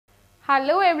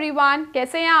Hello everyone,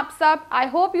 कैसे हैं आप सब? I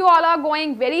hope you all are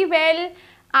going very well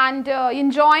and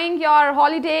enjoying your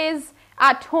holidays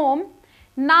at home.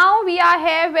 Now we are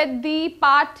here with the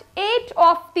part 8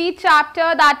 of the chapter,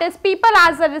 that is People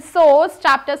as a Resource,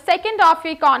 chapter 2nd of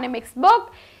economics book.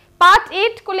 Part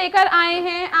 8 को लेकर आए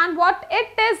हैं and what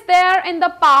it is there in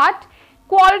the part,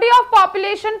 quality of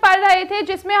population पढ़ रहे थे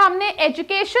जिसमें हमने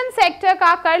education sector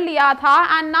का कर लिया था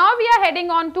and now we are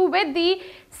heading on to with the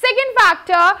second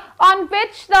factor on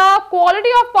which the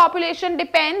quality of population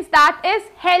depends, that is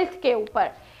health के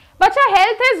ऊपर. बच्चा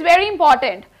हेल्थ इज वेरी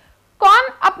इंपॉर्टेंट. कौन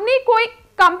अपनी कोई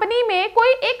कंपनी में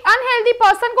कोई एक अनहेल्दी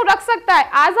पर्सन को रख सकता है?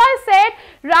 As I said,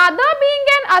 rather being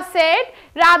an asset,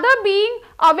 rather being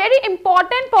a very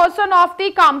important person of the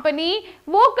company,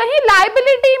 वो कहीं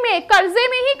लाइबिलिटी में, कर्जे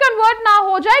में ही कन्वर्ट ना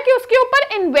हो जाए कि उसके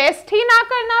ऊपर इन्वेस्ट ही ना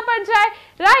करना पड़ जाए,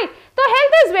 राइट? तो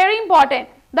health is very important.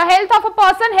 The health of a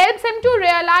person helps him to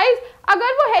realise,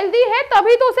 अगर वो हेल्दी है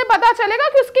तभी तो उसे पता चलेगा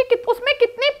कि उसमें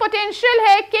कितनी पोटेंशियल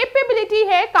है, कैपेबिलिटी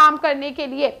है काम करने के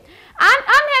लिए. एंड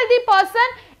अनहेल्दी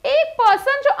पर्सन, एक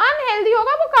पर्सन जो अनहेल्दी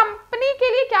होगा वो कंपनी के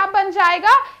लिए क्या बन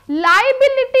जाएगा?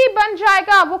 लाइबिलिटी बन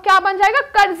जाएगा. वो क्या बन जाएगा?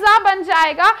 कर्जा बन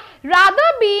जाएगा.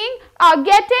 Rather being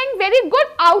getting very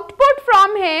good output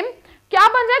from him, क्या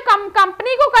बन जाए?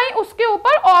 कंपनी को कहीं उसके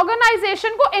ऊपर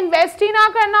ऑर्गेनाइजेशन को इन्वेस्ट ही ना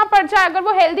करना पड़ जाए अगर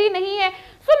वो हेल्दी नहीं है.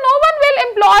 So no one will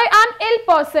employ N ill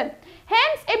person.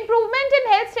 Hence improvement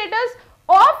in health status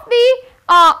of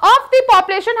the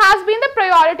population has been the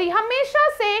priority. हमेशा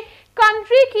से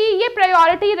कंट्री की ये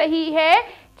प्रायोरिटी रही है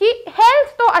कि हेल्थ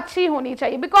तो अच्छी होनी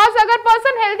चाहिए, बिकॉज अगर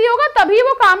पर्सन हेल्दी होगा तभी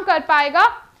वो काम कर पाएगा.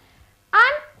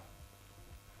 एंड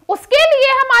उसके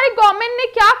लिए हमारी गवर्नमेंट ने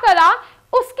क्या करा?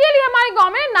 उसके लिए हमारी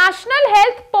गवर्नमेंट ने नेशनल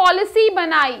हेल्थ पॉलिसी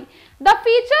बनाई. The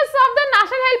features of the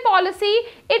national health policy,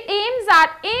 it aims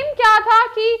at, M क्या था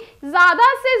कि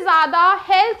ज्यादा से ज्यादा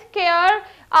health care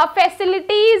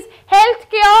facilities, health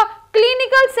care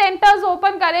clinical centres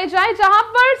open करे जाए जहां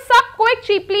पर सबको एक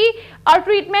चीपली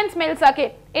ट्रीटमेंट्स मिल सके.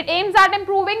 It aims at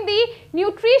improving the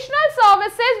nutritional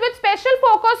services with special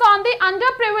focus on the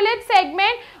underprivileged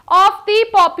segment of the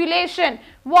population.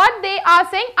 What they are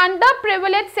saying,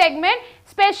 underprivileged segment,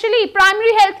 especially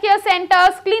primary healthcare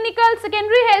centers, clinical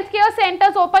secondary healthcare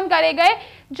centers open करे गए,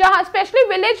 जहां especially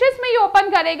villages में ये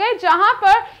open करे गए जहां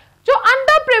पर जो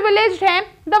underprivileged हैं,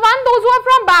 the one those who are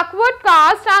from backward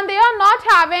caste and they are not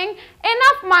having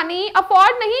enough money,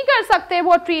 afford नहीं कर सकते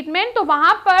वो treatment, तो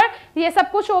वहां पर ये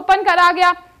सब कुछ open करा गया.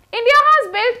 India has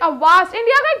built a vast,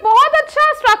 India का एक बहुत अच्छा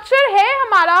structure है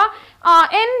हमारा,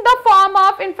 in the form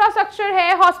of infrastructure है,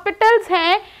 hospitals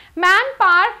हैं,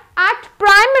 manpower at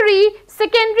primary,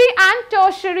 secondary and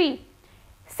tertiary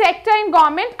sector in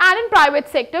government and in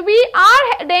private sector. We are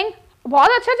heading,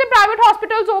 बहुत अच्छे अच्छे प्राइवेट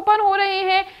हॉस्पिटल्स ओपन हो रहे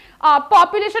हैं,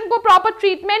 पॉपुलेशन को प्रॉपर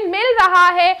ट्रीटमेंट मिल रहा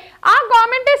है. Our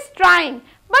government is trying,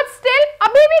 but still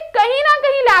अभी भी कहीं ना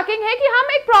कहीं लैकिंग है कि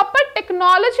हम एक प्रॉपर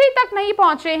टेक्नोलॉजी तक नहीं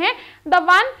पहुंचे हैं. The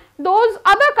one those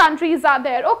other countries are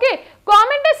there. Okay,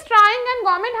 government is trying and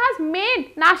government has made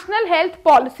national health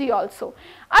policy also.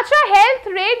 अच्छा, health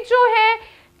rate जो है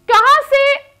कहाँ से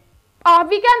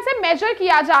we can say measure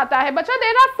किया जाता है? बच्चा,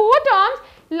 there are 4 terms: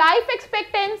 life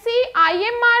expectancy,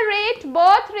 IMR rate,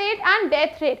 birth rate and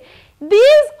death rate.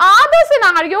 These are the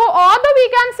scenario or the we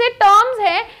can say terms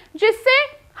है जिससे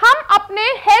हम अपने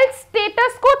health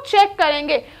status को check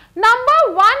करेंगे. Number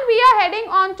 1, we are heading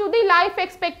on to the life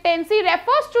expectancy,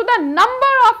 refers to the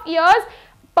number of years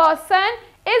person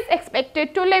is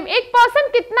expected to live. एक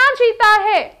person कितना जीता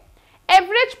है?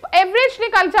 एवरेज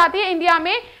निकल जाती है इंडिया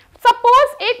में.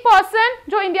 सपोज एक पर्सन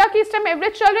जो इंडिया की इस टाइम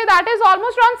एवरेज चल रही है, दैट इज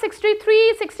ऑलमोस्ट अराउंड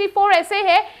 63, 64 ऐसे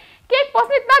है कि एक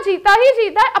पर्सन इतना जीता ही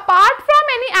जीता है, अपार्ट फ्रॉम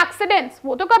एनी एक्सीडेंट्स.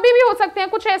 वो तो कभी भी हो सकते हैं,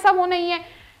 कुछ ऐसा वो नहीं है.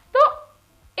 तो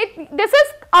दिस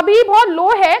इज अभी बहुत लो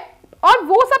है. और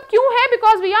वो सब क्यों है?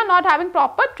 Because we are not having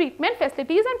proper treatment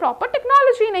facilities and proper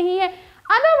technology नहीं है.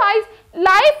 अदरवाइज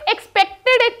लाइफ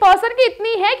एक्सपेक्टेड एक पर्सन की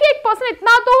इतनी है कि एक पर्सन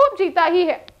इतना तो जीता ही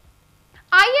है.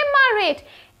 IMR rate,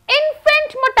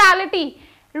 infant mortality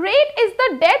rate, is the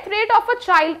death rate of a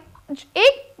child.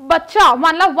 एक बच्चा,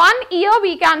 मतलब 1 year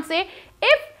we can say,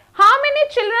 if how many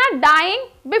children are dying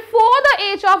before the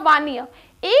age of 1 year,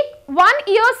 एक 1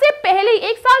 year से पहले,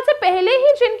 1 साल से पहले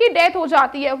ही जिनकी डेथ हो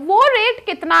जाती है, वो रेट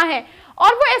कितना है?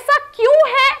 और वो ऐसा क्यों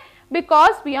है?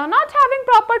 Because we are not having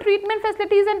proper treatment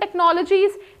facilities and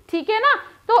technologies. ठीक है ना?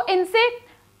 तो इनसे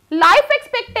लाइफ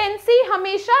एक्सपेक्टेंसी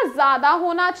हमेशा ज्यादा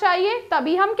होना चाहिए,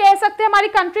 तभी हम कह सकते हैं हमारी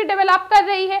कंट्री डेवलप कर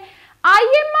रही है.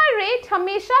 IMR रेट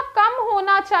हमेशा कम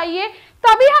होना चाहिए,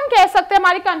 तभी हम कह सकते हैं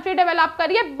हमारी कंट्री डेवलप कर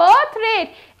रही है. Birth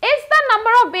rate is the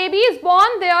number of babies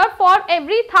born there for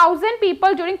every 1000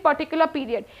 people during particular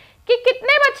period. कि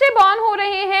कितने बच्चे बॉर्न हो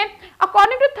रहे हैं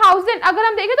 1000 अगर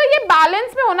हम देखें तो ये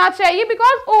बैलेंस में होना चाहिए,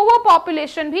 बिकॉज ओवर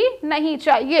पॉपुलेशन भी नहीं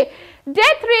चाहिए.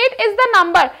 Death rate is the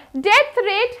number. Death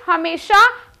rate हमेशा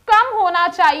कम होना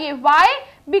चाहिए. वाई?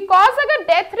 बिकॉज अगर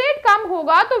डेथ रेट कम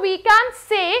होगा तो वी कैन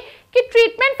से कि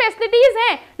ट्रीटमेंट फैसिलिटीज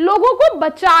हैं, लोगों को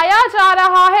बचाया जा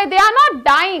रहा है, they are not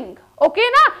dying. Okay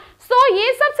ना. सो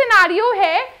ये सब सिनेरियो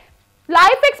है.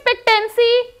 Life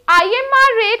expectancy, IMR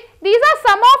rate, these are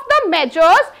some of the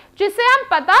measures जिससे हम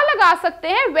पता लगा सकते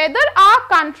हैं weather our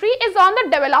country is on the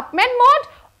development mode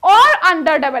और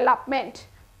under development.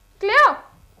 Clear?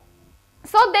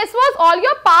 So this was all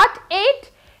your part 8.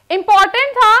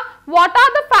 Important था, what are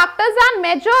the factors and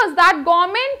measures that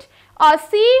government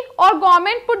सी और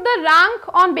government put the rank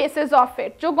on basis of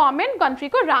it, जो government country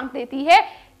को rank देती है.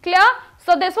 Clear?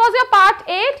 So this was your part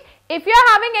 8. If you are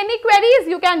having any queries,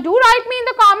 you can do write me in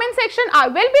the comment section. I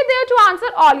will be there to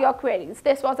answer all your queries.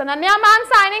 This was Ananya Man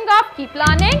signing off. Keep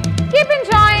learning, keep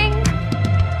enjoying.